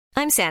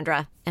I'm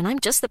Sandra, and I'm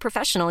just the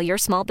professional your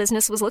small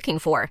business was looking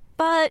for.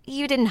 But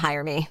you didn't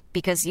hire me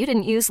because you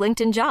didn't use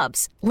LinkedIn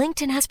Jobs.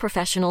 LinkedIn has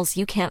professionals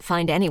you can't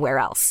find anywhere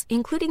else,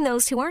 including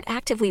those who aren't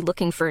actively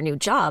looking for a new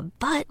job,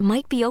 but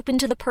might be open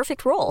to the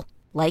perfect role,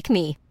 like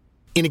me.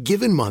 In a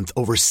given month,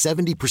 over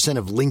 70%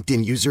 of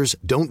LinkedIn users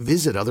don't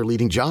visit other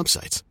leading job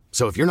sites.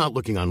 So if you're not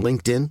looking on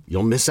LinkedIn,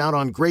 you'll miss out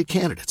on great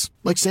candidates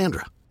like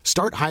Sandra.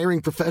 Start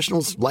hiring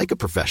professionals like a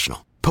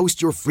professional.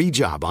 Post your free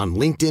job on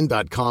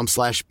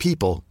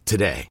linkedin.com/people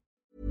today.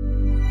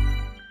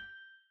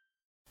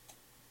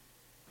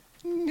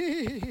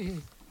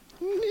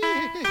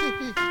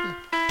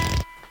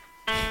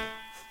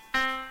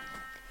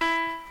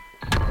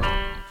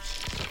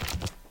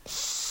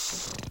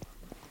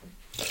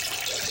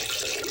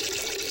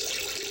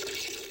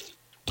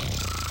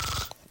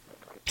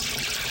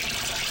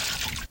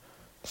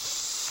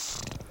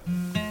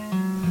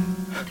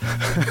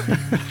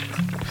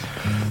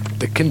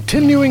 The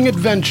continuing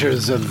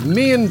adventures of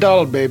me and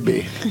Doll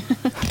Baby.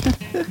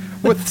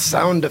 With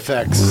sound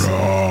effects.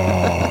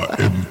 Raw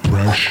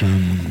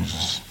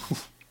impressions.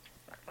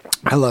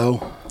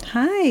 Hello.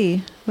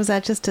 Hi. Was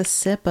that just a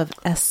sip of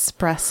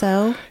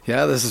espresso?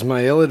 Yeah, this is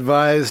my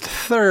ill-advised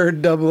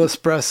third double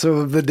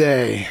espresso of the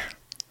day.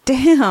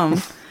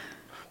 Damn.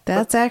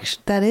 That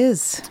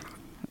is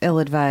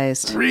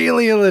ill-advised.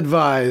 Really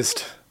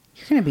ill-advised.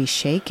 You're going to be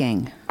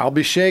shaking. I'll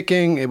be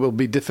shaking. It will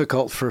be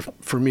difficult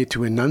for me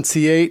to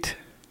enunciate.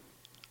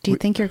 Do you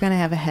think you're going to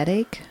have a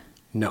headache?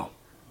 No.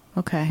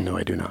 Okay. No,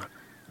 I do not.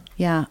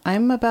 Yeah,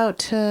 I'm about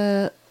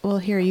to... Well,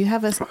 here, you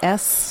have a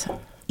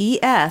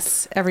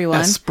S-E-S,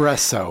 everyone.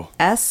 Espresso.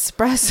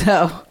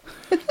 Espresso.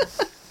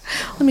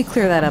 Let me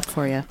clear that up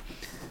for you.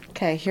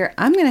 Okay, here,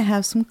 I'm going to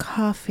have some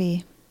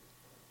coffee.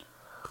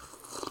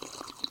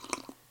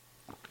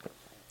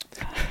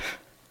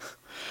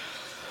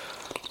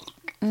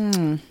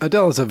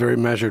 Adele is a very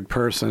measured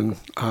person.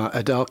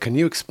 Adele, can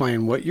you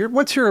explain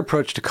what's your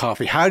approach to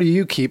coffee? How do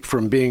you keep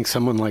from being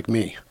someone like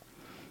me?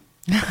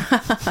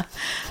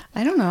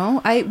 I don't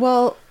know.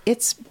 Well,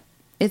 it's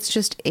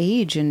just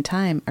age and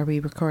time. Are we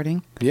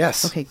recording?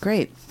 Yes. Okay,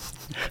 great.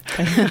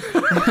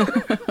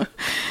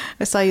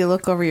 I saw you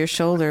look over your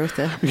shoulder with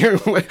the...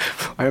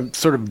 I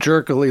sort of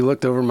jerkily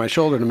looked over my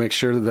shoulder to make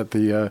sure that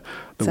the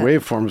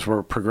waveforms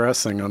were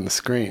progressing on the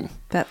screen.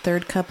 That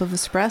third cup of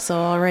espresso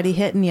already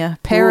hitting you.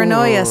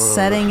 Paranoia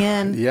setting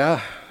in.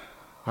 Yeah.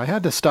 I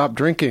had to stop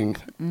drinking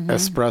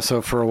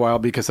espresso for a while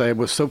because I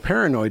was so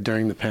paranoid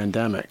during the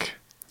pandemic.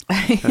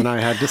 And I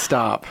had to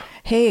stop.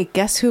 Hey,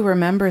 guess who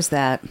remembers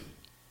that?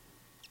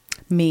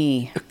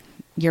 Me.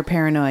 Your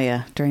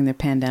paranoia during the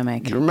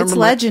pandemic. It's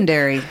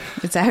legendary.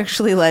 It's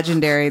actually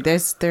legendary.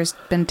 There's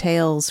been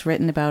tales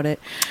written about it.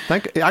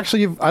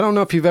 Actually, I don't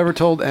know if you've ever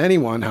told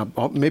anyone how.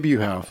 Oh, maybe you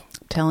have.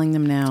 Telling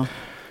them now.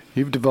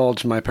 You've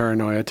divulged my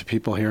paranoia to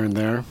people here and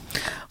there.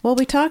 Well,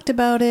 we talked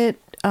about it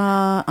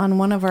on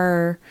one of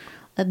our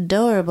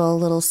adorable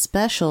little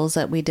specials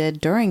that we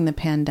did during the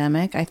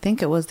pandemic. I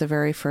think it was the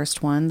very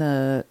first one,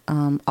 the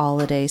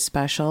all-a-day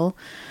special,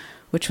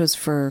 which was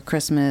for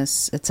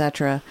Christmas,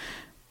 etc.,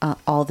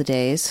 all the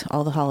days,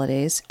 all the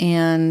holidays.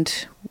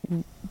 And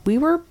we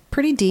were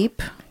pretty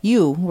deep.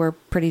 You were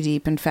pretty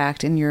deep, in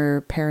fact, in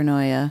your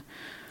paranoia.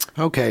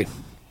 Okay.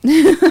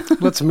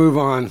 Let's move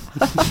on.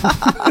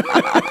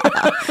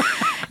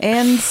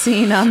 And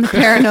scene on the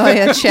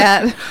paranoia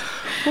chat.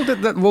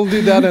 We'll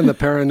do that in the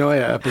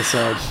paranoia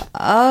episode.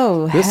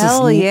 Oh,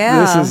 hell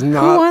yeah. This is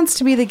not... Who wants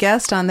to be the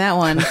guest on that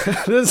one?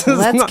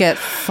 Let's get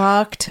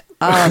fucked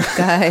up,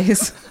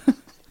 guys.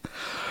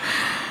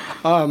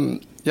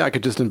 Yeah, I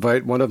could just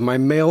invite one of my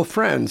male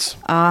friends.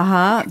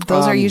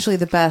 Those are usually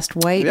the best.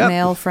 White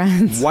male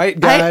friends. White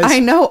guys.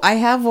 I know. I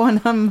have one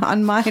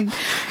on mine,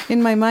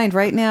 in my mind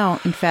right now,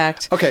 in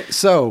fact. Okay,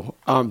 so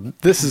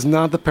this is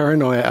not the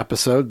paranoia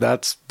episode.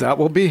 That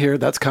will be here.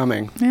 That's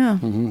coming. Yeah.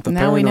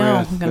 Now we know.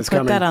 I'm going to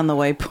put that on the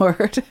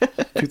whiteboard.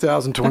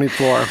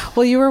 2024.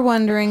 Well, you were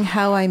wondering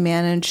how I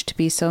managed to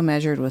be so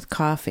measured with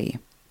coffee.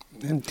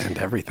 And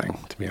everything,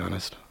 to be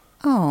honest.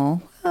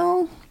 Oh,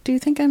 well, do you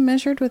think I'm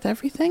measured with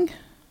everything?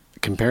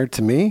 Compared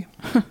to me?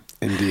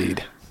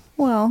 Indeed.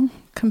 Well,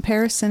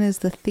 comparison is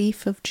the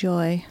thief of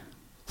joy.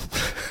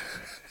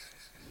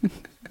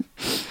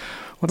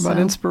 What about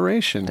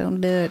inspiration?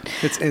 Don't do it.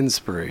 It's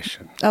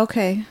inspiration.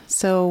 Okay.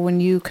 So when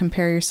you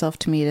compare yourself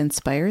to me, it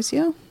inspires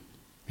you?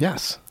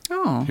 Yes.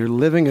 Oh. You're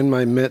living in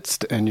my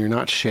midst and you're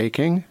not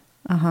shaking.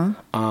 Uh-huh.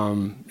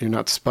 You're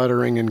not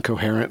sputtering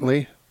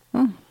incoherently.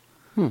 Oh.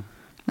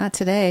 Not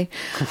today.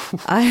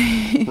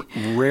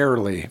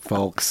 Rarely,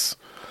 folks.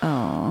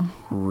 Oh.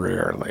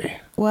 Rarely.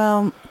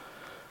 Well,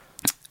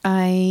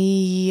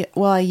 I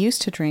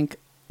used to drink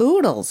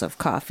oodles of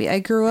coffee. I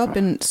grew up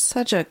in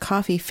such a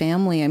coffee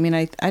family. I mean,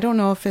 I don't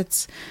know if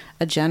it's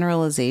a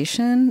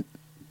generalization,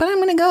 but I'm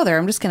going to go there.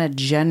 I'm just going to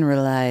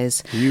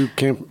generalize. You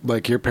can't,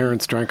 like, your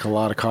parents drank a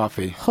lot of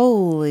coffee.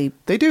 Holy.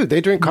 They do.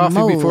 They drink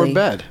coffee before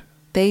bed.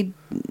 They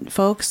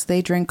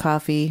drink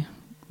coffee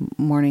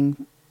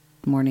morning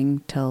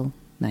till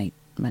night,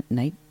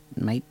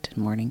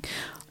 morning.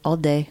 all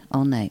day,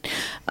 all night.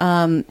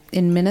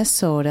 In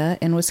Minnesota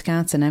and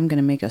Wisconsin, I'm going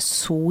to make a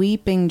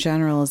sweeping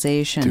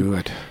generalization. Do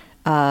it.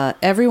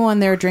 Everyone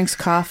there drinks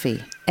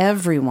coffee.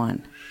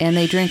 Everyone. And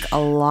they drink a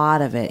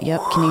lot of it.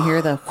 Yep. Can you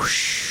hear the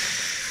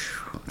whoosh?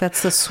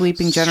 That's the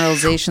sweeping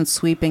generalization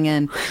sweeping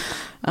in.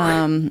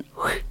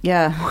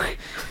 Yeah.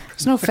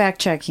 There's no fact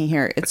checking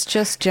here. It's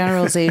just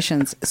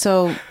generalizations.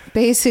 So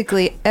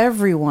basically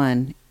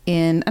everyone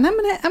and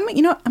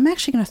I'm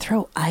actually going to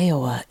throw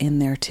Iowa in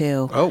there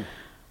too. Oh.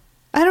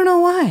 I don't know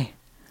why.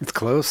 It's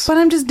close. But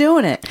I'm just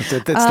doing it.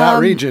 It's that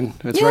region.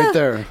 It's right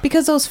there.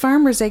 Because those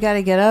farmers, they got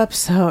to get up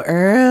so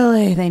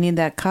early. They need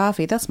that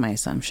coffee. That's my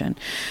assumption.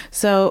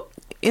 So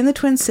in the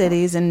Twin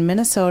Cities, in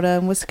Minnesota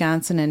and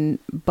Wisconsin and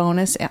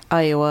bonus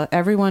Iowa,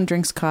 everyone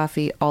drinks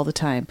coffee all the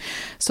time.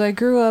 So I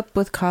grew up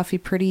with coffee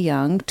pretty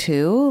young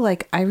too.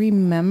 Like I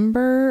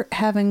remember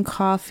having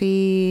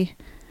coffee.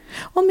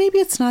 Well, maybe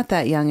it's not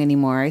that young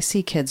anymore. I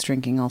see kids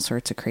drinking all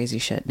sorts of crazy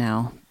shit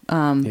now.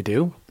 You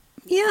do?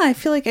 Yeah, I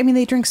feel like,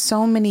 they drink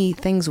so many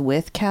things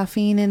with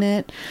caffeine in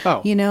it,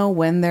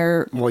 when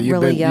they're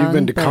really young. You've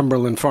been to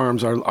Cumberland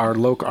Farms,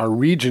 our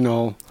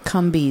regional...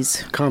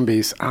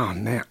 Cumbies. Oh,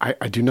 man.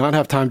 I do not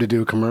have time to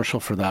do a commercial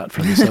for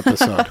this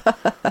episode.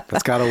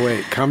 That's got to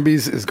wait.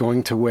 Cumbies is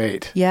going to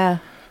wait. Yeah,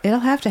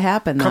 it'll have to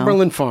happen, though.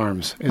 Cumberland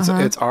Farms.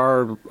 It's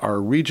our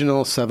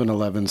regional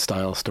 7-Eleven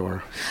style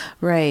store.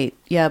 Right.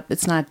 Yep.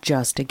 It's not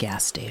just a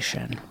gas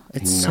station.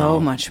 It's so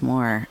much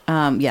more.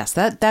 Yes,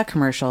 that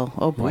commercial.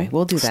 Oh boy,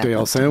 we'll do that.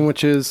 Stale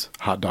sandwiches,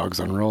 hot dogs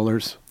on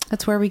rollers.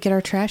 That's where we get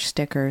our trash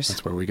stickers.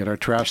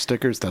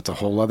 That's a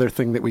whole other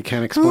thing that we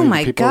can't explain to people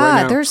right now. Oh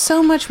my God, there's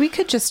so much. We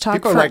could just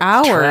talk for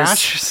hours.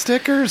 Trash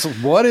stickers?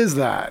 What is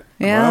that?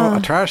 Yeah. Well,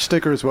 a trash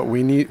sticker is what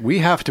we need. We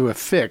have to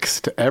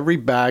affix to every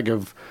bag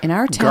of in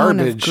our town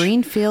garbage. Of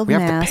Greenfield, we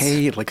have Mass. to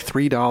pay like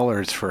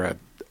 $3 for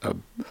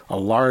a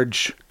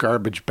large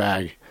garbage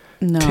bag.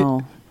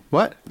 No.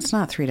 What? It's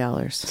not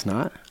 $3. It's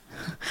not?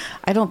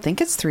 I don't think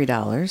it's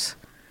 $3.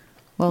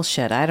 Well,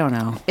 shit, I don't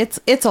know. It's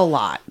a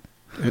lot.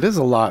 It is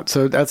a lot.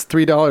 So that's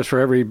 $3 for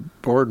every,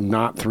 or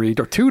not $3,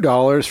 or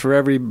 $2 for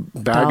every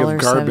bag of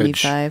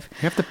garbage. $1.75.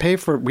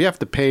 We have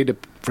to pay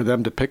for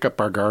them to pick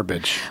up our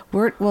garbage.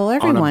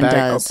 Everyone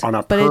does. On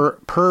a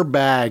per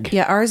bag.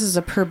 Yeah, ours is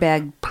a per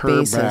bag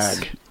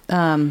basis.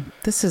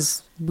 This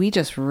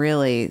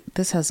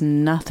has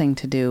nothing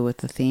to do with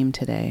the theme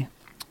today.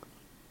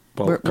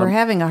 Well, we're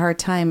having a hard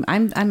time.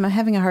 I'm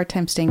having a hard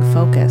time staying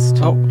focused.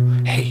 Oh,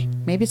 hey.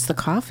 Maybe it's the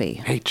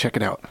coffee. Hey, check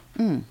it out.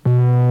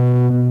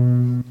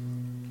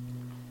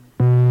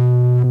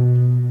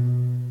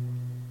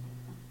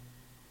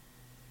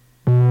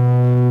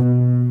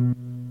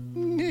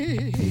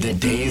 The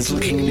day's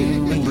looking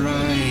new and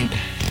bright,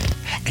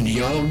 and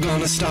you're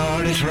gonna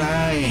start it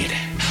right.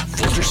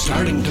 Folks are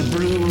starting to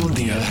brew,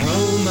 the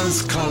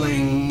aroma's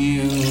calling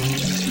you.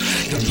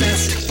 The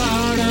best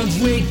part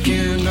of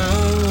waking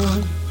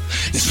up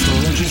is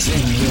Folgers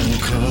in your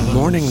cup.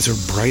 Mornings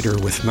are brighter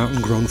with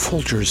Mountain Grown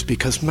Folgers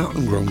because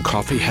Mountain Grown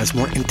coffee has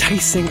more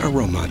enticing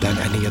aroma than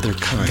any other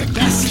kind. The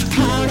best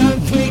part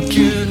of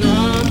waking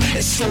up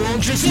is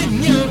Folgers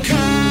in your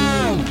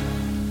cup.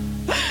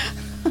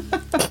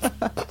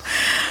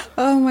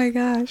 Oh my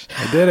gosh.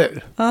 I did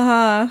it.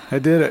 I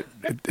did it.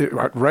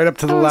 Right up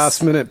to the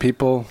last minute,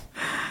 people.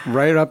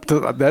 Right up to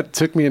that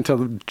took me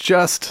until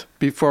just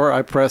before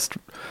I pressed.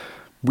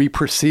 We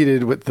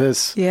proceeded with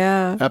this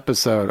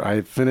episode.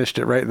 I finished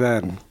it right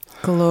then.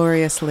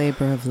 Glorious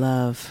labor of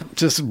love.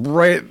 Just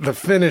right the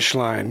finish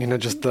line.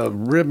 Just the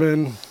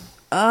ribbon.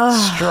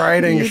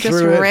 Striding through it. You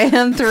just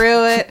ran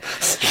through it.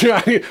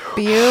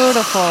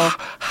 Beautiful.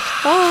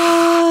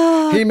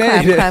 He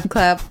made it. Clap,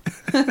 clap.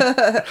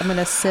 I'm going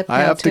to sip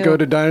I have to go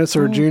to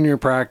Dinosaur Junior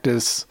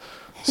practice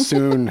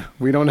soon.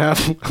 We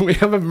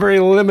have a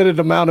very limited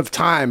amount of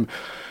time.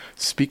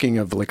 Speaking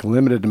of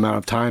limited amount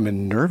of time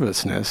and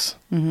nervousness,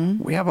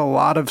 we have a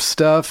lot of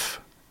stuff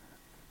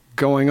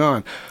going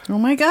on. Oh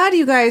my God,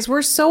 you guys,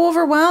 we're so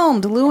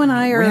overwhelmed. Lou and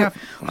I are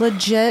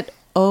legit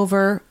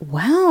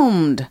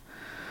overwhelmed.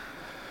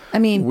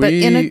 But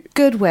in a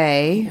good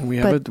way. We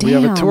have a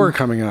tour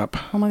coming up.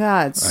 Oh my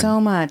God, so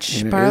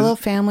much. Barlow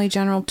Family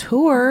General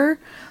Tour.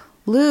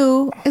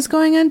 Lou is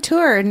going on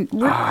tour, and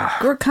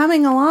we're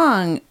coming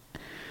along.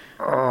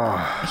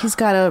 He's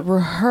got to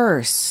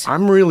rehearse.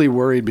 I'm really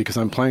worried because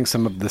I'm playing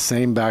some of the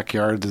same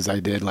backyards as I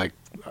did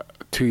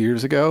 2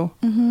 years ago.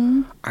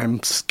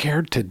 I'm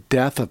scared to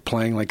death of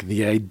playing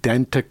the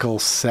identical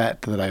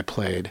set that I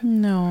played.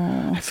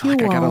 No, I feel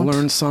like I got to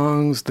learn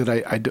songs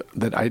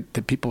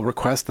that people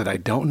request that I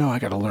don't know. I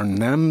got to learn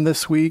them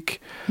this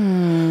week.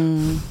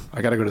 I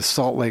got to go to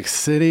Salt Lake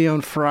City on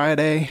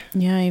Friday.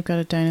 Yeah, you've got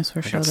a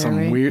dinosaur show there,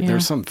 right? Weird. Yeah.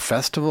 There's some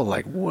festival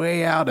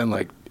way out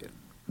in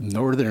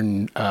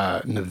northern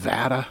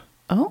Nevada.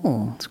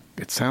 Oh.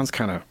 It sounds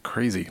kind of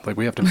crazy.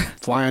 We have to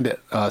fly into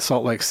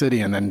Salt Lake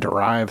City and then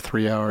drive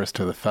 3 hours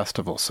to the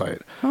festival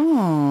site.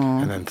 Oh.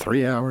 And then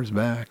 3 hours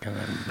back and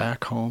then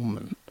back home.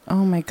 And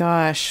Oh my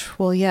gosh.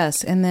 Well,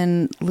 yes. And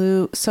then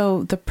Lou,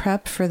 so the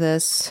prep for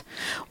this,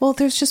 well,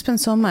 there's just been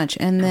so much.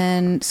 And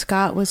then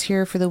Scott was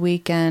here for the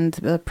weekend,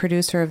 the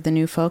producer of the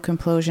new Folk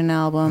Implosion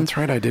album. That's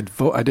right. I did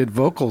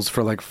vocals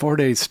for like 4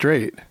 days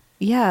straight.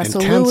 Yeah. So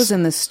Lou was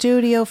in the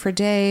studio for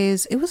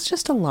days. It was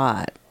just a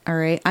lot. All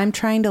right. I'm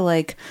trying to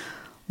like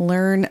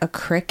learn a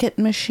cricket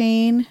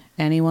machine.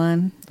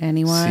 Anyone?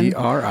 CRICUT.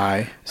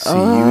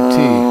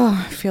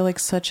 Oh, I feel like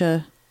such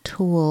a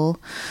tool.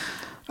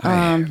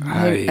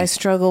 I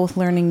struggle with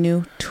learning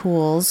new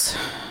tools.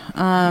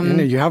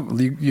 You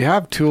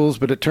have tools,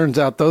 but it turns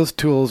out those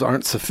tools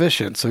aren't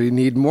sufficient. So you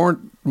need more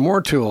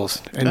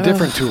tools and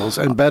different tools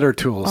and better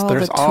tools.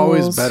 There's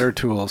always better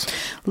tools.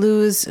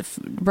 Lou's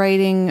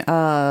writing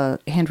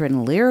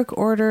handwritten lyric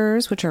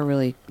orders, which are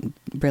really,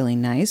 really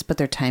nice, but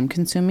they're time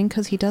consuming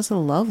because he does a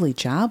lovely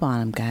job on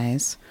them,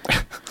 guys.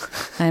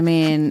 I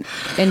mean,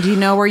 and do you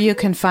know where you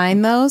can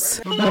find those?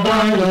 The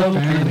Barlow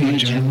Family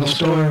General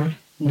Store.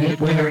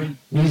 Knitwear,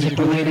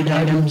 music-related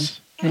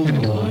items,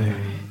 and more.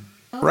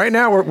 Right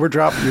now, you're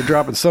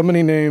dropping so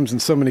many names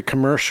and so many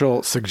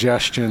commercial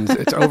suggestions.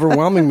 It's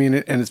overwhelming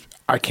me, and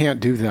I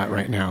can't do that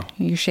right now.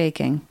 You're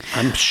shaking.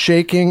 I'm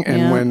shaking,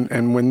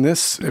 and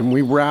when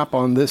we wrap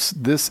on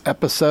this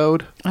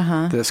episode,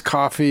 this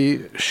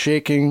coffee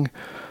shaking,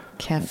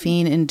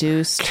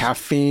 caffeine-induced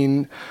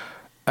caffeine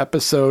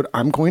episode,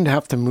 I'm going to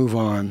have to move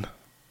on.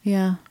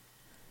 Yeah.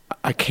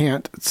 I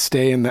can't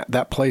stay in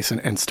that place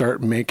and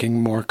start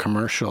making more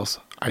commercials.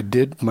 I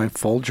did my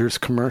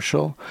Folgers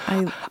commercial.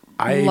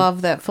 I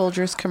love that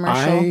Folgers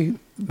commercial.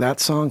 That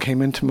song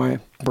came into my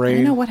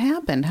brain. I know what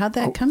happened. How'd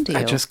that come to you?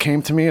 It just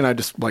came to me, and I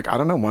just I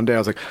don't know. One day I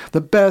was like,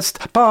 the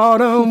best part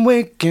of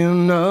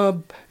waking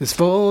up is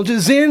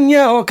Folgers in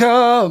your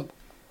cup.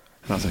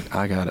 And I was like,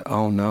 I got it.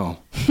 Oh no.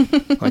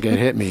 Like it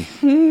hit me.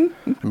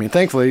 I mean,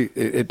 thankfully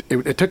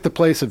it took the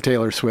place of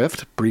Taylor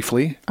Swift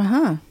briefly.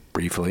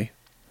 Briefly.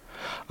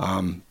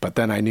 But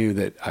then I knew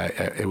that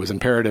it was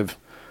imperative.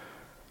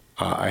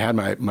 I had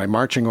my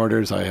marching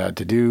orders. I had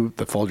to do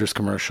the Folgers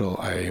commercial.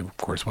 I, of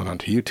course, went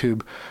onto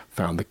YouTube,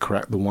 found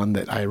the one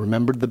that I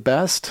remembered the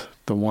best,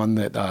 the one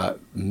that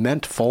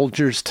meant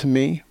Folgers to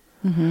me.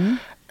 Mm-hmm.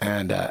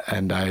 And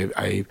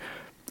I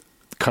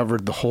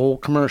covered the whole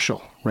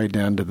commercial right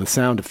down to the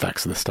sound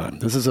effects this time.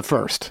 This is a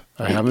first.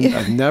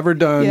 I've never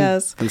done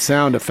the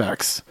sound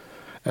effects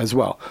as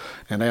well.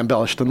 And I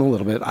embellished them a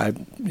little bit.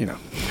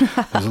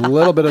 There's a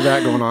little bit of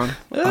that going on.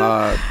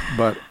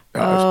 But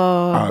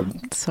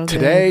so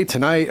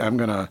tonight, I'm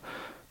going to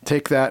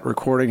take that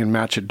recording and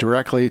match it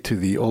directly to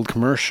the old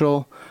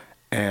commercial,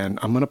 and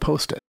I'm going to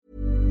post it.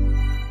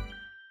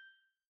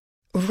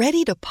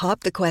 Ready to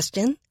pop the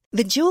question?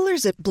 The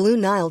jewelers at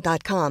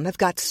BlueNile.com have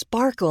got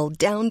sparkle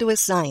down to a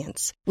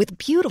science with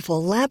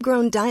beautiful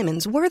lab-grown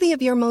diamonds worthy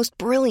of your most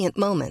brilliant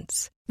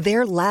moments.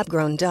 Their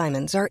lab-grown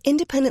diamonds are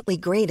independently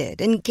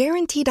graded and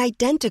guaranteed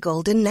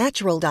identical to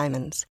natural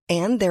diamonds,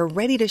 and they're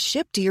ready to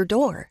ship to your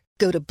door.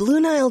 Go to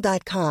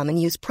BlueNile.com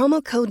and use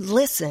promo code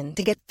LISTEN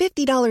to get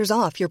 $50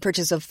 off your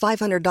purchase of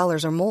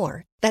 $500 or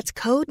more. That's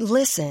code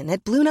LISTEN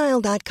at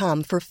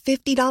BlueNile.com for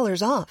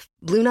 $50 off.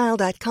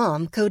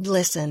 BlueNile.com, code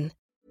LISTEN.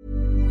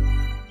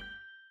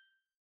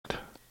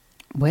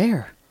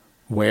 Where?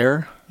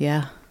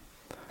 Yeah.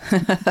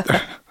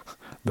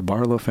 The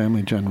Barlow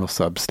Family General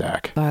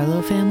Substack.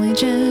 Barlow Family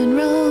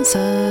General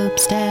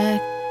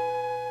Substack.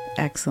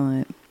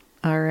 Excellent.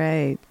 All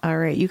right.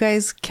 You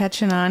guys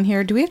catching on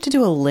here? Do we have to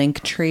do a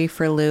link tree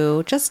for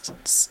Lou? Just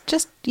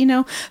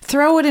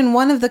throw it in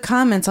one of the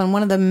comments on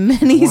one of the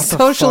many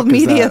social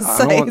media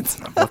sites.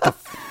 What the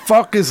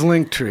fuck is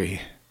Linktree?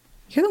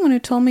 You're the one who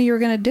told me you were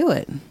going to do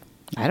it.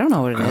 I don't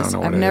know what it is.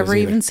 I've never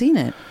even seen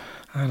it.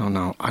 I don't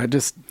know. I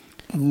just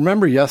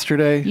remember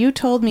yesterday. You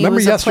told me it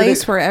was a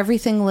place where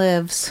everything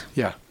lives.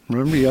 Yeah.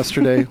 Remember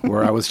yesterday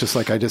where I was just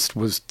like, I just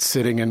was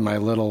sitting in my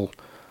little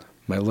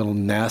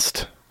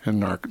nest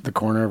in the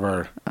corner of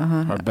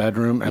our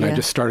bedroom, and I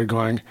just started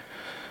going,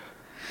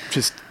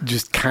 just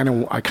kind of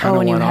went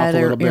off a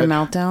little bit. Your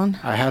meltdown?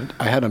 I had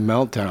a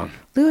meltdown.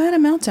 Lou had a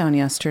meltdown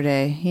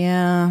yesterday.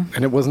 Yeah.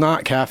 And it was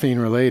not caffeine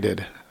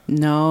related.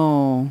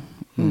 No,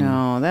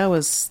 that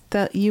was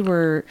that you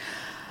were.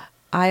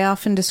 I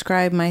often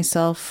describe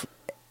myself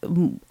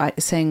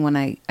saying when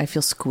I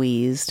feel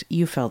squeezed.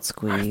 You felt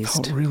squeezed. I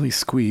felt really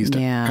squeezed.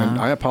 Yeah. And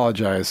I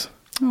apologize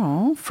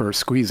for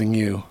squeezing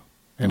you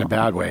in a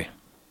bad way.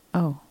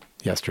 Oh.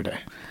 Yesterday.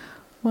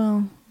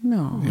 Well,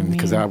 no.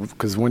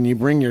 Because when you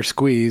bring your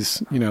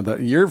squeeze, that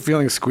you're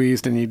feeling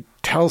squeezed and you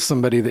tell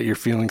somebody that you're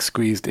feeling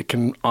squeezed, it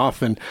can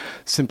often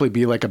simply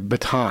be like a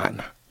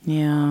baton.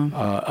 Yeah.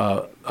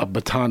 A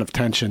baton of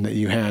tension that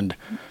you hand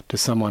to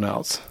someone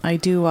else. I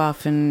do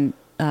often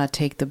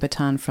take the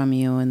baton from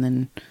you and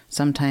then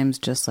sometimes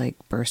just like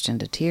burst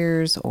into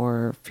tears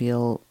or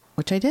feel,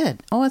 which I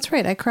did. Oh, that's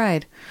right. I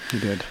cried. You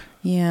did.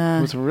 Yeah.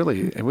 It was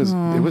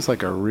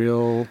like a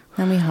real.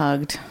 Then we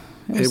hugged.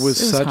 It was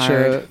such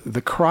hard.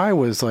 The cry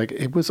was like,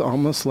 it was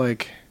almost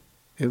like,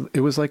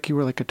 it was like you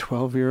were like a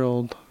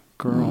 12-year-old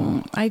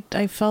girl. I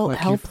felt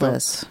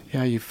helpless.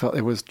 You felt,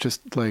 it was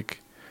just like,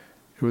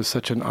 it was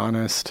such an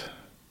honest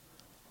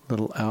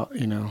little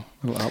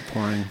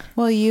outpouring.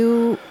 Well,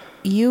 you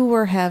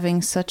were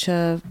having such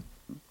a,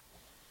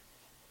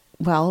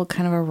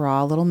 kind of a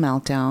raw little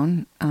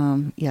meltdown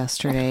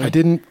yesterday. I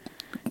didn't.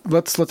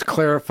 Let's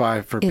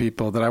clarify for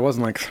people that I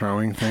wasn't like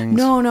throwing things.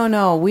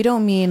 No. We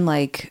don't mean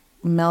like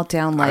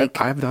meltdown. Like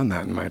I've done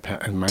that in my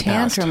tantrum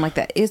past. like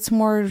that. It's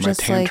more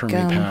just my like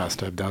tantrumy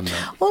past. I've done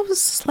that. Well, it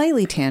was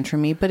slightly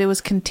tantrumy, but it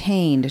was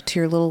contained to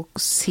your little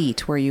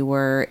seat where you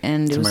were,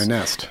 and To it was my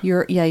nest.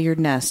 Your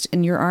nest,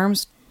 and your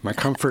arms. My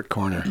comfort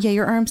corner. Yeah,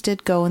 your arms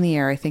did go in the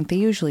air. I think they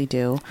usually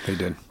do. They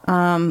did.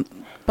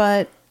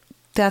 But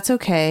that's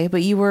okay.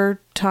 But you were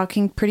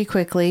talking pretty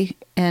quickly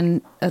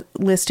and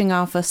listing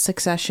off a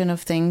succession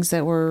of things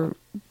that were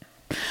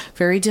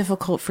very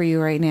difficult for you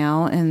right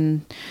now,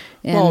 and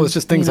well, it's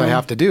just things I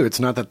have to do. It's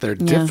not that they're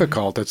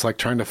difficult. It's like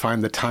trying to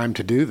find the time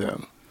to do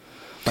them.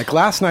 Like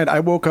last night, I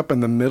woke up in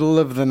the middle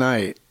of the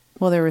night.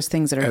 Well, there was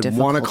things that are at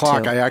difficult 1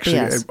 o'clock.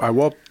 too. I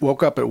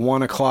woke up at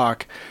 1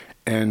 o'clock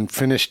and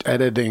finished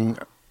editing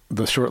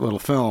the short little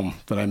film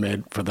that I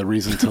made for The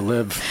Reason to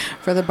Live.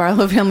 For the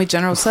Barlow Family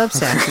General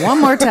Substack.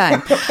 One more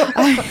time.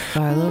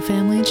 Barlow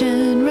Family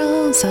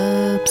General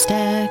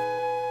Substack.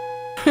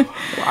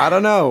 I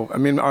don't know. I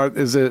mean,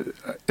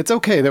 it's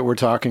okay that we're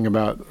talking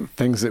about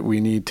things that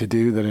we need to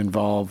do that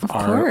involve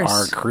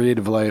our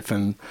creative life,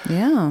 and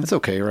it's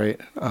okay, right?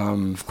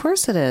 Of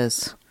course it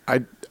is.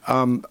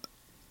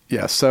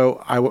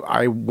 So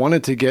I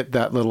wanted to get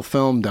that little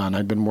film done.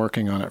 I'd been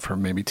working on it for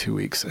maybe 2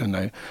 weeks, and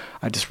I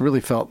just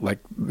really felt like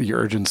the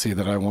urgency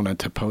that I wanted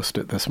to post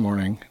it this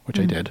morning, which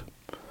I did.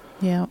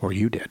 Yeah. Or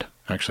you did,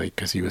 actually,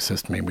 because you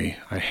assist me.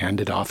 I hand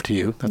it off to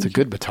you. That's a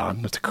good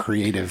baton. That's a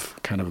creative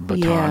kind of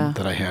baton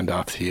that I hand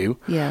off to you.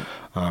 Yeah.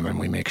 And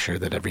we make sure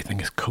that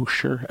everything is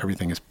kosher.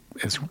 Everything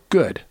is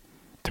good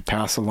to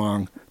pass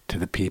along to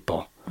the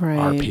people. Right.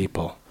 Our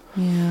people.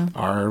 Yeah.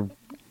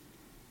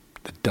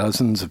 The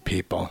dozens of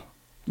people.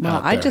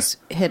 Well, I just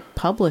hit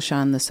publish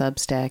on the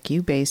Substack.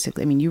 You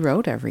basically, you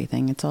wrote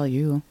everything. It's all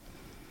you.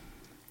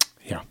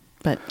 Yeah.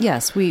 But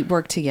yes, we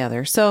work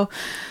together. So,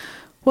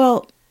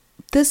 well,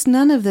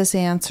 none of this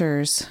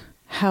answers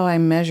how I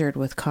measured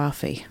with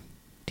coffee.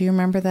 Do you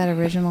remember that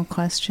original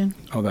question?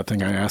 Oh, that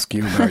thing I asked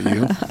you about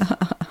you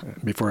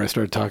before I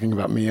started talking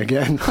about me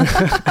again.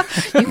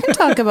 You can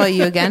talk about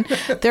you again.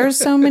 There's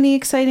so many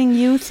exciting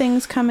you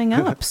things coming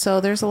up. So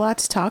there's a lot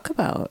to talk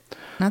about.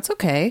 That's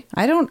okay.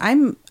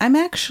 I'm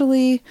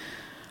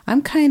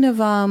kind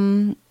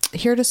of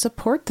here to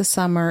support the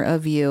summer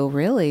of you,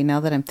 really. Now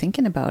that I'm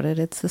thinking about it,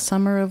 it's the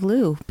summer of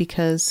Lou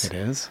because it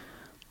is.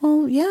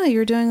 Well, yeah,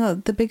 you're doing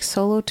the big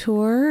solo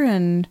tour,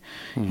 and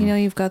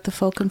you've got the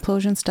folk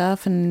implosion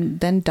stuff, and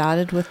then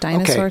dotted with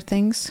dinosaur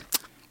things.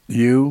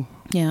 You,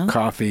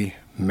 coffee,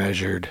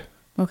 measured.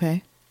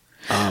 Okay.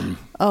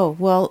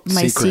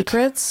 My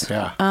secrets.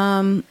 Yeah.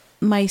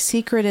 My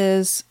secret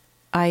is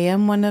I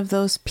am one of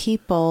those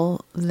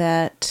people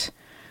that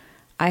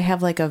I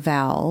have like a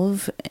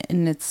valve,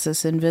 and it's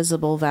this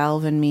invisible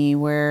valve in me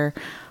where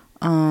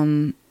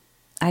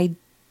I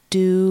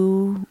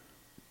do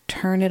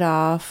turn it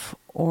off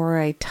or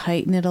I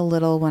tighten it a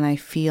little when I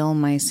feel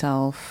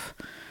myself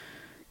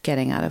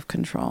getting out of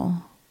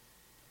control.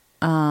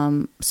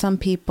 Some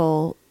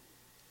people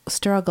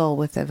struggle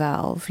with the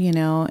valve,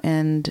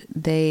 and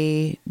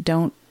they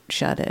don't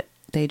shut it.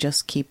 They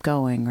just keep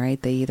going,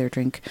 right? They either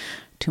drink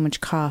too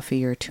much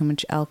coffee or too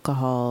much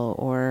alcohol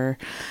or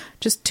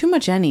just too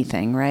much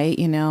anything, right?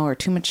 Or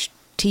too much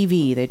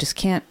TV. They just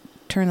can't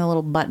turn the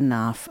little button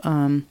off.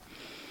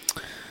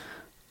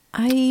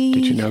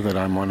 Did you know that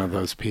I'm one of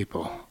those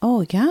people?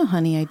 Oh, yeah,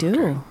 honey, I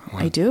do.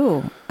 Okay. I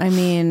do.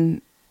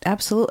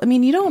 Absolutely.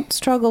 You don't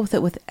struggle with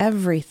it with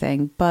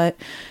everything, but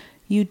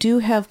you do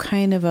have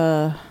kind of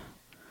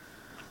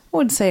I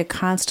wouldn't say a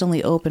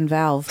constantly open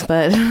valve,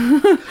 but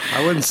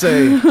I wouldn't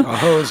say a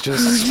hose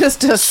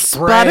just a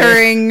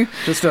sputtering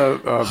just a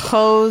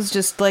hose,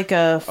 just like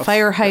a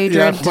fire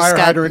hydrant,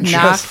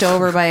 knocked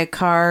over by a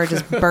car,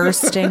 just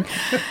bursting.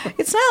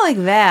 It's not like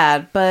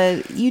that,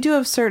 but you do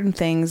have certain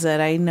things that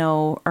I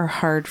know are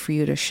hard for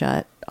you to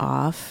shut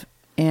off.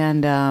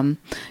 And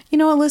you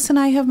know what? Listen,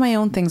 I have my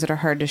own things that are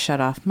hard to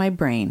shut off. My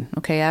brain,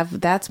 okay,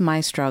 that's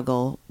my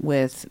struggle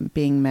with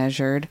being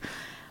measured.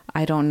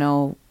 I don't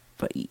know.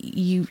 But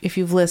if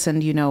you've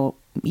listened,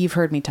 you've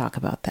heard me talk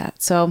about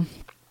that. So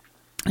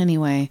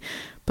anyway,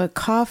 but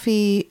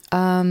coffee,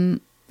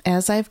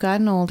 as I've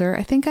gotten older,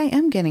 I think I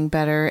am getting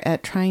better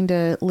at trying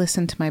to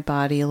listen to my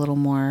body a little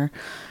more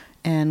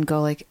and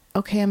go like,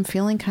 okay, I'm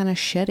feeling kind of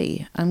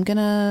shitty. I'm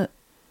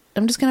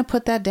just going to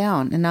put that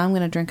down. And now I'm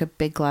going to drink a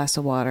big glass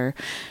of water.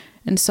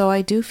 And so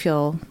I do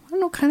feel,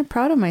 kind of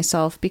proud of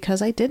myself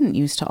because I didn't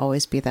used to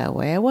always be that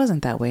way. I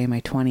wasn't that way in my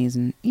 20s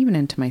and even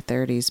into my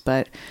 30s,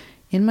 but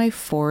in my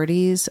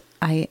 40s,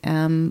 I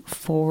am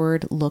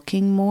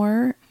forward-looking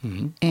more.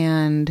 Mm-hmm.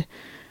 And,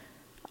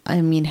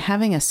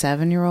 having a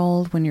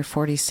 7-year-old when you're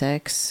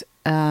 46,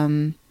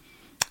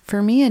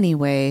 for me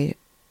anyway,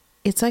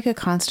 it's like a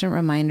constant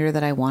reminder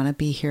that I want to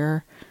be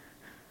here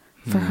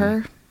for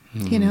her.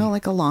 you know,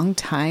 like a long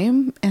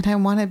time. And I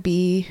want to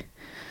be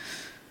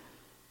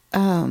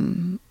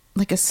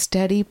like a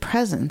steady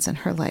presence in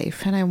her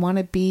life. And I want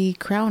to be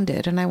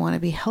grounded and I want to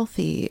be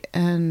healthy.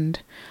 And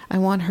I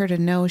want her to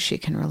know she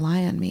can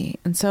rely on me.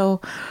 And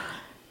so,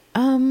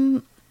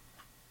 yeah,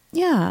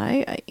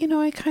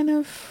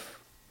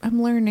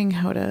 I'm learning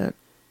how to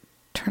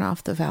turn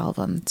off the valve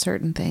on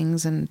certain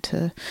things and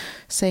to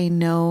say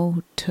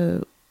no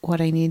to what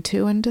I need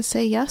to and to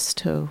say yes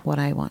to what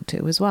I want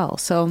to as well.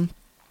 So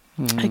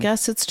I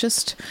guess it's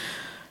just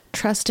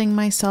trusting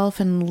myself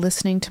and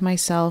listening to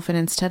myself. And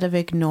instead of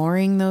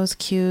ignoring those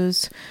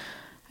cues,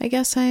 I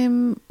guess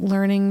I'm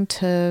learning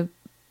to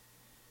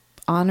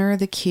honor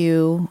the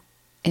cue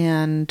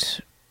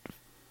and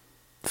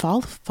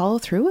follow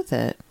through with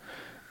it.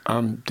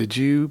 Did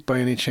you, by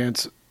any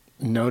chance,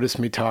 notice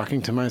me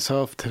talking to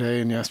myself today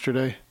and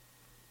yesterday?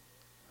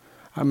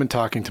 I've been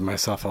talking to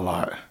myself a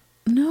lot.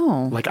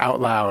 No. Like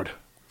out loud.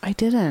 I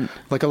didn't.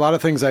 Like a lot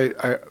of things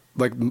I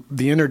like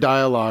the inner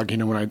dialogue, you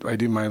know, when I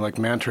do my like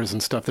mantras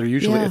and stuff, they're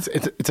usually,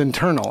 it's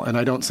internal and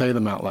I don't say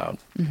them out loud.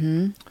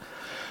 Mm-hmm.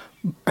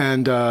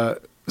 And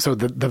so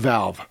the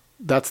valve,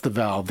 that's the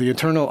valve. The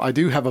internal, I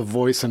do have a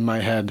voice in my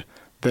head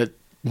that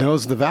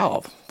knows the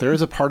valve. There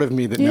is a part of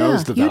me that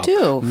knows the valve. You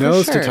do,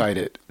 knows for sure.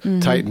 to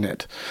tighten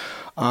it.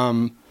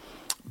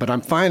 But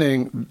I'm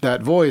finding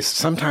that voice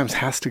sometimes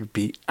has to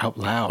be out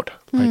loud,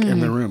 like in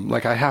the room.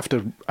 Like I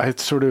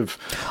sort of...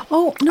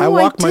 Oh, no,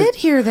 I did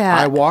hear that.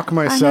 I walk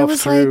myself and I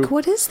was through... like,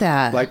 what is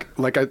that?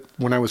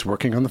 When I was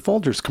working on the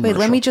Folgers commercial. Wait,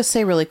 let me just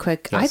say really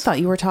quick. Yes. I thought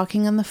you were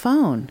talking on the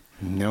phone.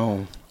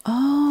 No.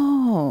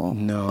 Oh.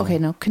 No. Okay,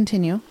 no,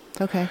 continue.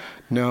 Okay.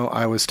 No,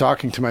 I was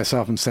talking to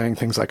myself and saying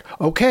things like,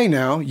 okay,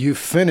 now you've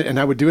finished, and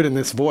I would do it in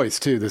this voice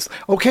too,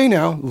 okay,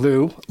 now,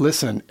 Lou,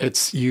 listen,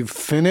 you've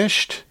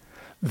finished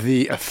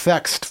the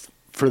effects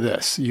for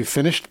this. You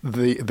finished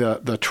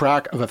the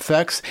track of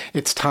effects.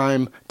 It's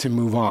time to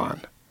move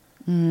on.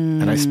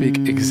 And I speak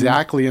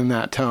exactly in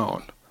that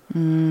tone.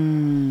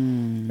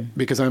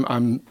 Because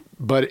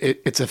but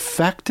it's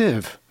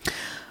effective.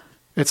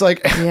 It's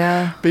like,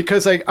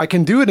 because I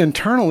can do it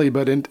internally,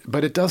 but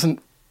it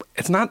doesn't,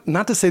 it's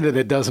not to say that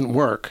it doesn't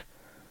work,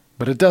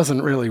 but it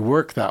doesn't really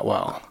work that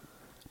well.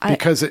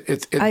 Because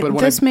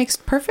this makes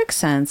perfect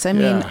sense. I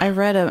mean, I've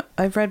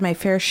read my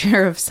fair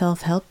share of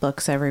self-help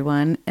books,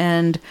 everyone.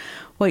 And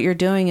what you're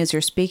doing is you're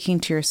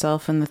speaking to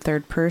yourself in the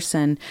third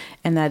person,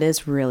 and that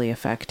is really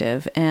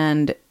effective.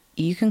 And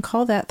you can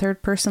call that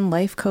third person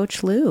life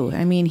coach Lou.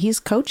 I mean, he's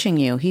coaching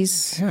you.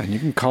 And you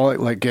can call it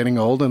like getting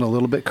old and a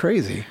little bit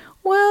crazy.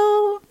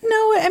 Well,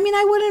 no, I mean,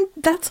 I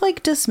wouldn't, that's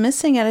like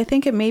dismissing it. I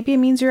think it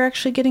means you're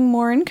actually getting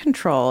more in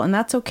control, and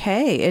that's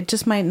okay. It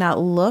just might not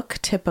look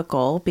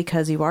typical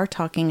because you are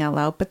talking out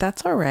loud, but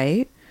that's all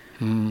right.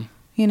 You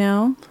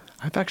know?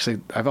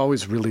 I've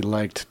always really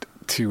liked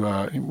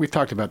to, we've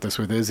talked about this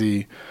with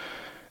Izzy,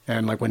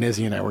 and like when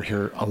Izzy and I were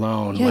here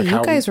alone. Yeah, like you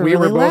how guys were we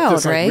really were both loud,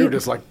 just, like, right? We were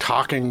just like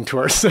talking to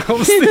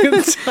ourselves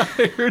the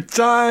entire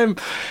time.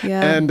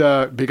 Yeah.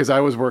 And because I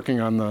was working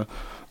on the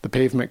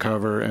pavement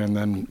cover, and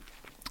then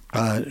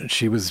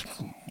she was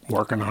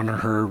working on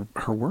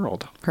her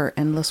world. Her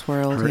endless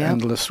world, Her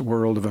endless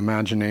world of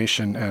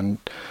imagination and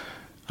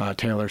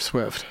Taylor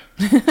Swift.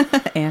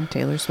 And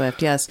Taylor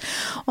Swift, yes.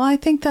 Well, I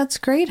think that's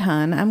great,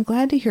 hon. I'm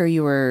glad to hear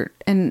you were,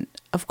 and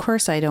of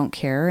course I don't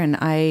care, and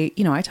I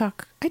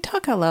talk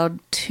out loud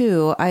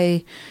too.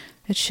 It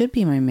should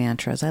be my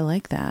mantras. I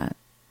like that.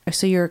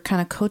 So you're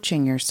kind of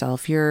coaching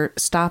yourself. You're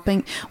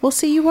stopping. Well,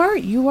 see,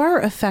 you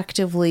are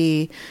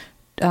effectively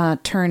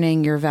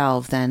turning your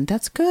valve then.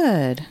 That's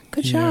good.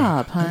 Good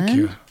job,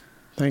 hon.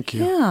 Thank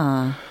you.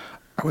 Yeah.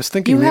 I was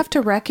thinking... You have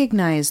to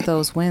recognize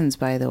those wins,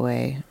 by the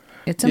way.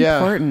 It's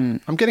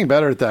important. I'm getting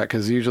better at that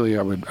because usually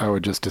I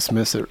would just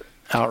dismiss it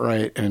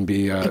outright and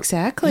be...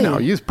 exactly.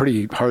 Use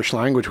pretty harsh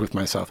language with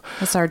myself.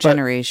 That's our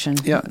generation.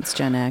 Yeah. It's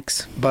Gen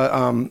X. But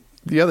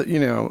the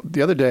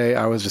other day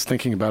I was just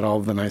thinking about all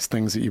of the nice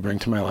things that you bring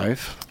to my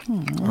life.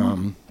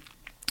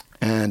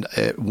 And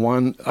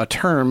a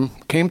term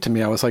came to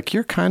me. I was like,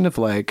 you're kind of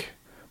like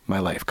my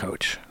life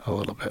coach a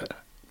little bit.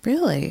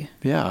 Really?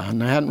 Yeah.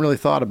 And I hadn't really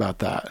thought about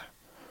that.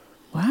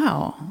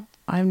 Wow.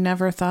 I've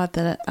never thought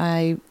that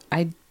I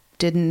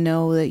didn't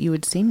know that you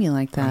would see me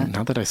like that.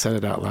 Now that I said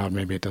it out loud,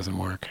 maybe it doesn't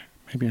work.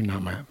 Maybe you're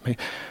not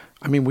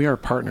we are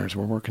partners.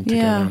 We're working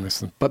together on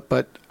this.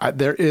 But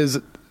there is,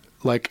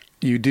 like,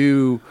 you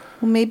do...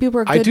 Well, maybe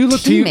we're good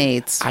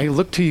teammates. I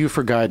look to you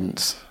for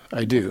guidance.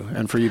 I do.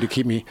 And for you to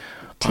keep me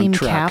Team on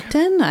track.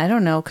 captain? I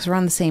don't know, because we're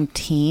on the same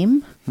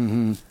team.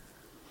 Mm-hmm.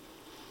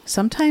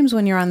 Sometimes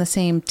when you're on the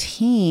same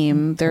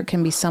team, there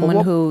can be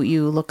someone who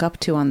you look up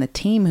to on the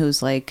team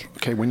who's like...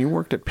 Okay, when you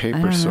worked at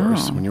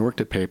PaperSource,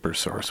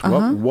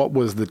 what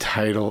was the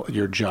title,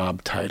 your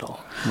job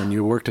title? When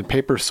you worked at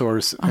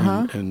PaperSource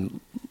in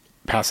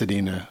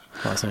Pasadena,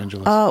 Los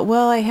Angeles?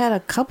 Well, I had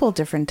a couple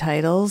different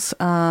titles.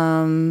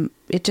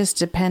 It just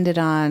depended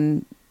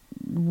on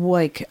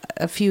like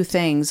a few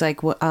things.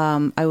 Like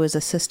I was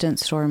assistant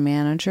store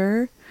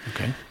manager.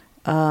 Okay.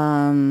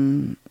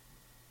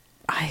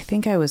 I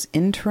think I was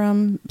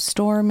interim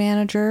store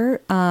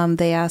manager.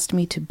 They asked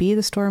me to be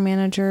the store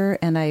manager,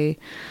 and I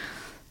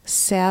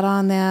sat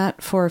on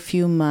that for a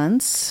few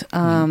months,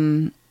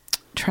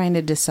 trying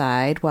to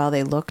decide while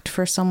they looked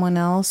for someone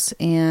else.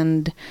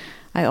 And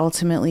I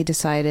ultimately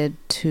decided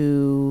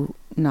to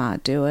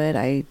not do it.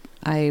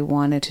 I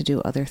wanted to do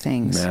other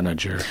things.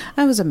 Manager.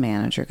 I was a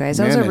manager, guys.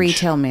 I was a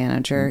retail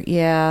manager.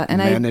 Yeah.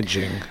 And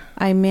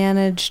I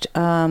managed,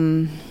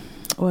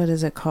 what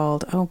is it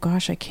called? Oh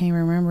gosh, I can't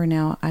remember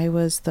now. I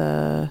was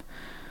the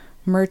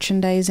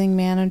merchandising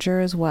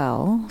manager as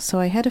well. So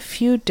I had a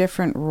few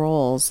different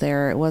roles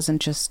there. It wasn't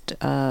just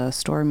a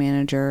store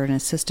manager, an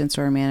assistant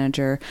store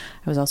manager.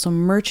 I was also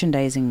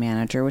merchandising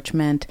manager, which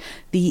meant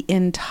the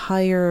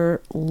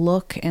entire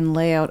look and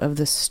layout of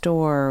the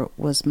store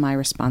was my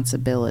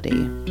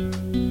responsibility.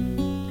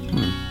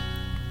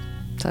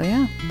 So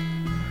yeah,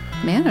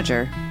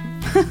 manager.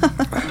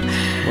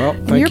 Well,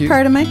 and you're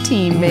part of my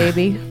team,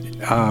 baby.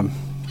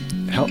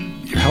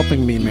 You're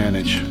helping me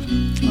manage.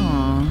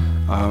 Aw.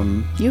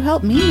 You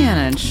help me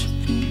manage.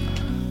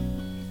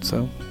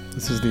 So,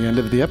 this is the end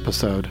of the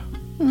episode.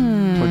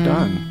 We're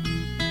done.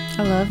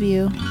 I love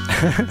you.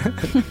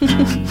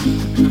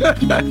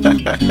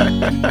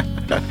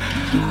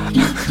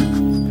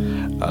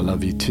 I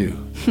love you too.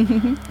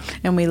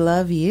 And we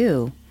love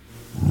you.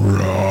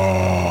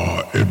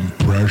 Raw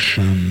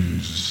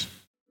impressions.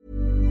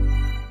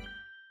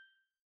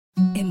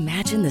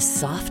 Imagine the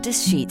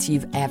softest sheets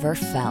you've ever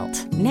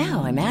felt.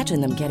 Now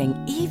imagine them getting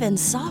even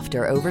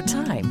softer over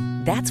time.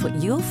 That's what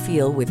you'll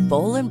feel with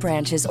Boll &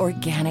 Branch's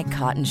organic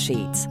cotton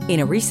sheets. In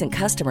a recent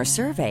customer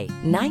survey,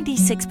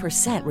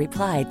 96%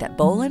 replied that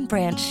Boll &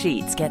 Branch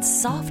sheets get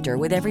softer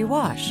with every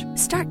wash.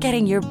 Start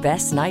getting your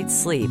best night's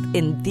sleep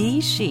in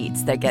these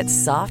sheets that get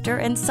softer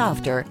and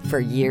softer for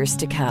years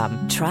to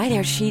come. Try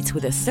their sheets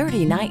with a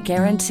 30-night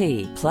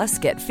guarantee. Plus,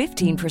 get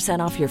 15%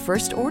 off your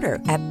first order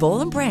at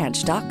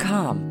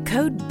bollandbranch.com.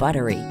 Code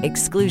BUTTERY.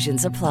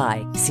 Exclusions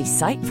apply. See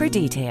site for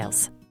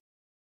details.